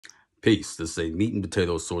Peace. This is a meat and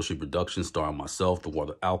potato sorcery production starring myself, the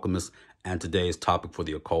Water Alchemist, and today's topic for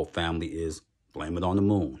the occult family is Blame It on the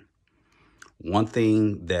Moon. One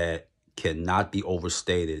thing that cannot be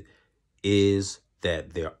overstated is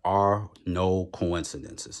that there are no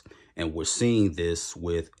coincidences. And we're seeing this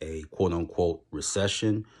with a quote-unquote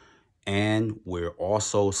recession, and we're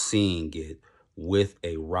also seeing it with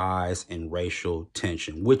a rise in racial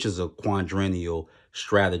tension, which is a quadrennial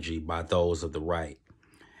strategy by those of the right.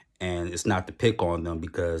 And it's not to pick on them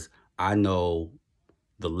because I know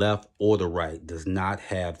the left or the right does not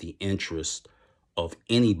have the interest of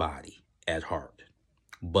anybody at heart.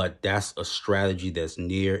 But that's a strategy that's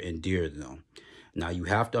near and dear to them. Now, you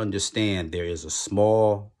have to understand there is a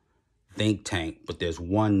small think tank, but there's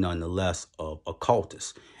one nonetheless of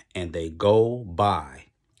occultists. And they go by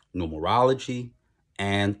numerology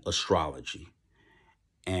and astrology.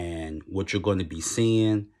 And what you're going to be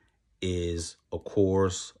seeing is, of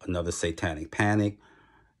course, another satanic panic,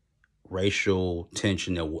 racial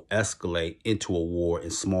tension that will escalate into a war in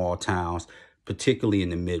small towns, particularly in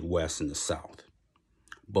the Midwest and the South.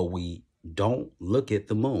 But we don't look at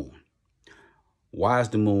the moon. Why is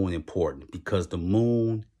the moon important? Because the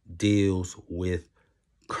moon deals with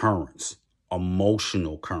currents,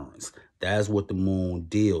 emotional currents. That's what the moon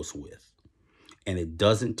deals with. And it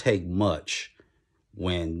doesn't take much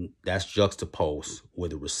when that's juxtaposed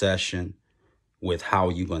with a recession, with how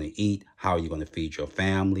you're going to eat, how you're going to feed your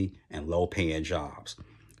family, and low-paying jobs.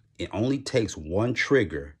 It only takes one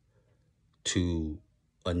trigger to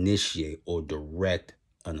initiate or direct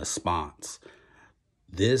a response.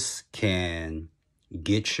 This can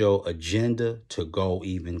get your agenda to go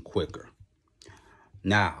even quicker.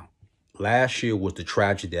 Now, last year was the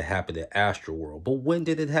tragedy that happened at Astroworld, but when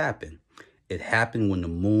did it happen? It happened when the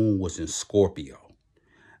moon was in Scorpio.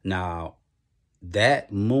 Now,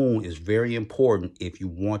 that moon is very important if you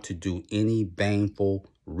want to do any baneful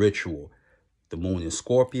ritual. The moon in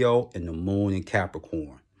Scorpio and the moon in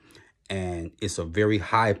Capricorn. And it's a very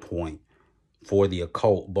high point for the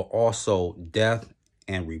occult, but also death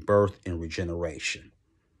and rebirth and regeneration.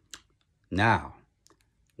 Now,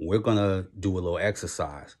 we're going to do a little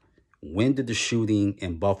exercise. When did the shooting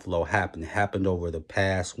in Buffalo happen? It happened over the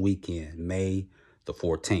past weekend, May the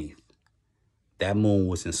 14th. That moon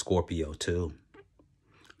was in Scorpio too,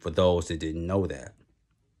 for those that didn't know that.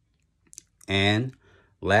 And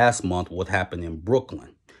last month, what happened in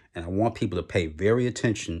Brooklyn. And I want people to pay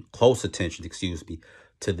close attention,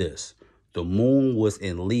 to this. The moon was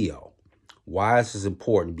in Leo. Why is this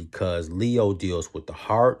important? Because Leo deals with the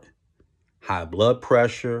heart, high blood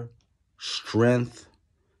pressure, strength,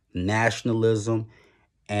 nationalism,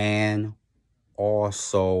 and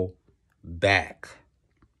also back.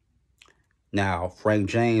 Now, Frank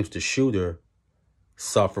James, the shooter,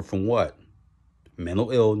 suffered from what?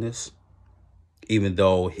 Mental illness, even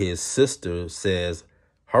though his sister says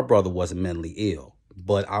her brother wasn't mentally ill.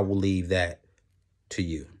 But I will leave that to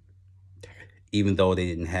you. Even though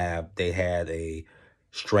they had a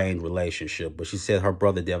strained relationship. But she said her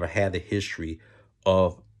brother never had a history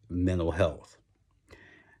of mental health.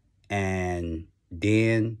 And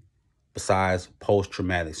then, besides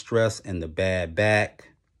post-traumatic stress and the bad back,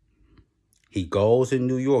 he goes in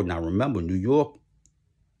New York. Now remember, New York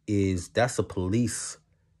that's a police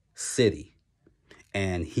city.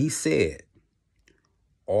 And he said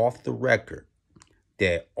off the record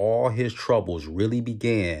that all his troubles really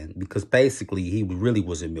began because basically he really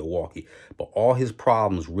was in Milwaukee, but all his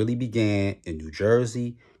problems really began in New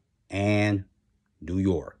Jersey and New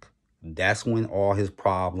York. That's when all his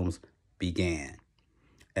problems began.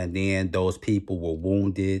 And then those people were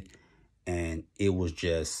wounded and it was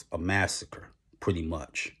just a massacre, pretty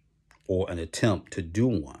much, or an attempt to do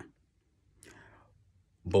one.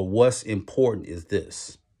 But what's important is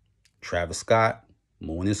this. Travis Scott,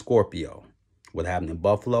 moon in Scorpio. What happened in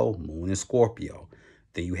Buffalo? Moon in Scorpio.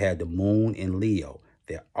 Then you had the moon in Leo.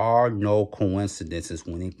 There are no coincidences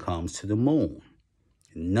when it comes to the moon.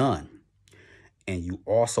 None. And you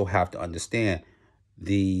also have to understand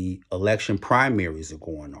the election primaries are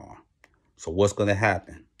going on. So what's going to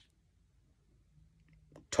happen?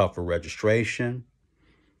 Tougher registration.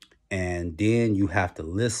 And then you have to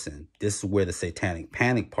listen. This is where the satanic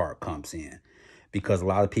panic part comes in. Because a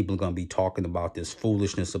lot of people are going to be talking about this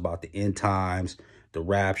foolishness about the end times, the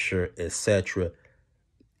rapture, etc.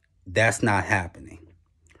 That's not happening.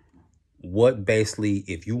 What basically,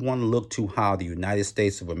 if you want to look to how the United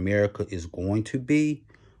States of America is going to be,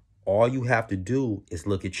 all you have to do is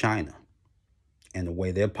look at China and the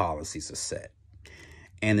way their policies are set.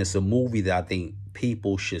 And it's a movie that I think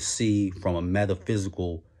people should see from a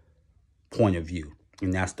metaphysical point of view.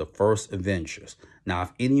 And that's the first Avengers. Now,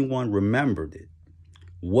 if anyone remembered it,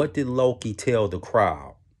 what did Loki tell the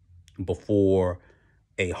crowd before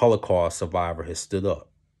a Holocaust survivor had stood up?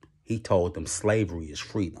 He told them slavery is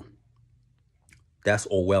freedom. That's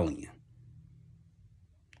Orwellian.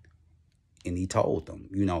 And he told them,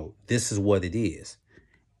 this is what it is.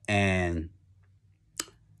 And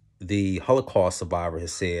the Holocaust survivor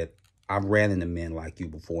has said, I've ran into men like you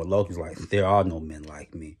before. And Loki's like, there are no men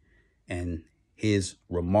like me. And his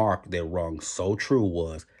remark that rung so true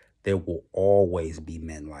was, there will always be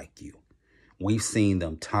men like you. We've seen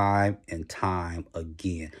them time and time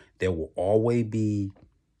again. There will always be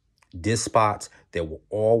despots. There will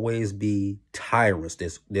always be tyrants.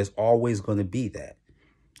 There's always going to be that.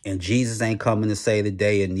 And Jesus ain't coming to save the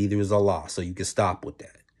day, and neither is Allah. So you can stop with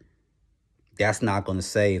that. That's not going to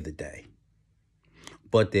save the day.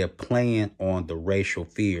 But they're playing on the racial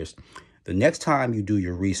fears. The next time you do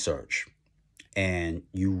your research and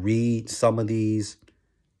you read some of these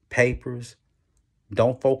papers,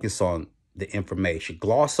 don't focus on the information.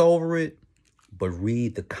 Gloss over it, but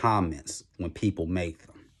read the comments when people make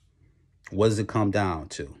them. What does it come down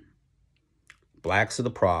to? Blacks are the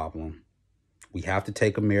problem. We have to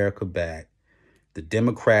take America back. The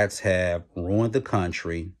Democrats have ruined the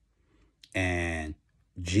country, and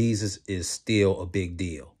Jesus is still a big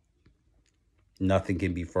deal. Nothing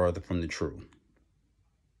can be further from the truth.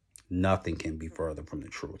 Nothing can be further from the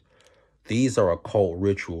truth. These are occult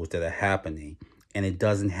rituals that are happening, and it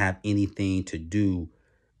doesn't have anything to do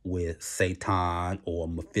with Satan or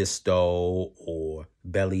Mephisto or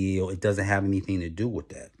Belial. It doesn't have anything to do with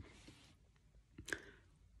that.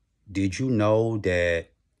 Did you know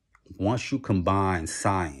that once you combine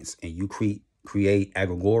science and you create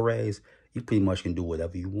egregores, you pretty much can do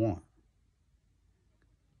whatever you want?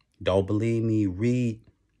 Don't believe me? Read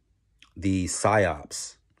the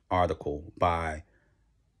PSYOPs article by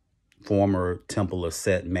former Temple of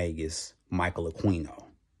Set Magus, Michael Aquino,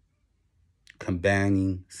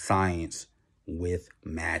 combining science with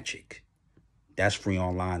magic. That's free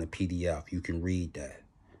online in PDF. You can read that.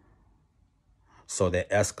 So they're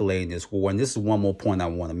escalating this war. And this is one more point I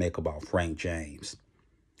want to make about Frank James.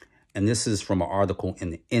 And this is from an article in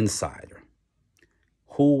the Insider.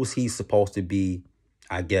 Who's he supposed to be,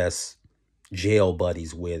 I guess, jail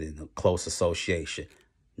buddies with in a close association?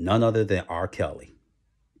 None other than R. Kelly.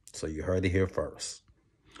 So you heard it here first.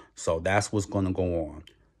 So that's what's going to go on.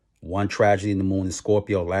 One tragedy in the moon in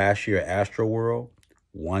Scorpio last year at Astroworld.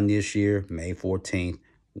 One this year, May 14th.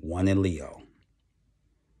 One in Leo.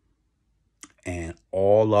 And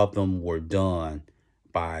all of them were done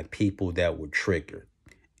by people that were triggered.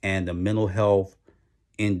 And the mental health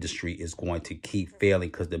industry is going to keep failing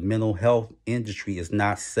because the mental health industry is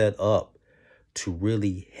not set up to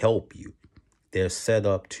really help you. They're set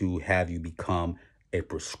up to have you become a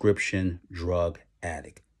prescription drug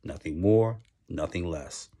addict. Nothing more, nothing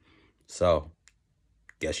less. So,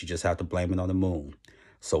 guess you just have to blame it on the moon.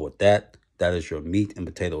 So with that, that is your meat and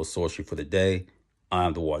potato sorcery for the day.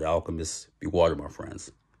 I'm the Water Alchemist. Be water, my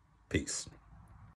friends. Peace.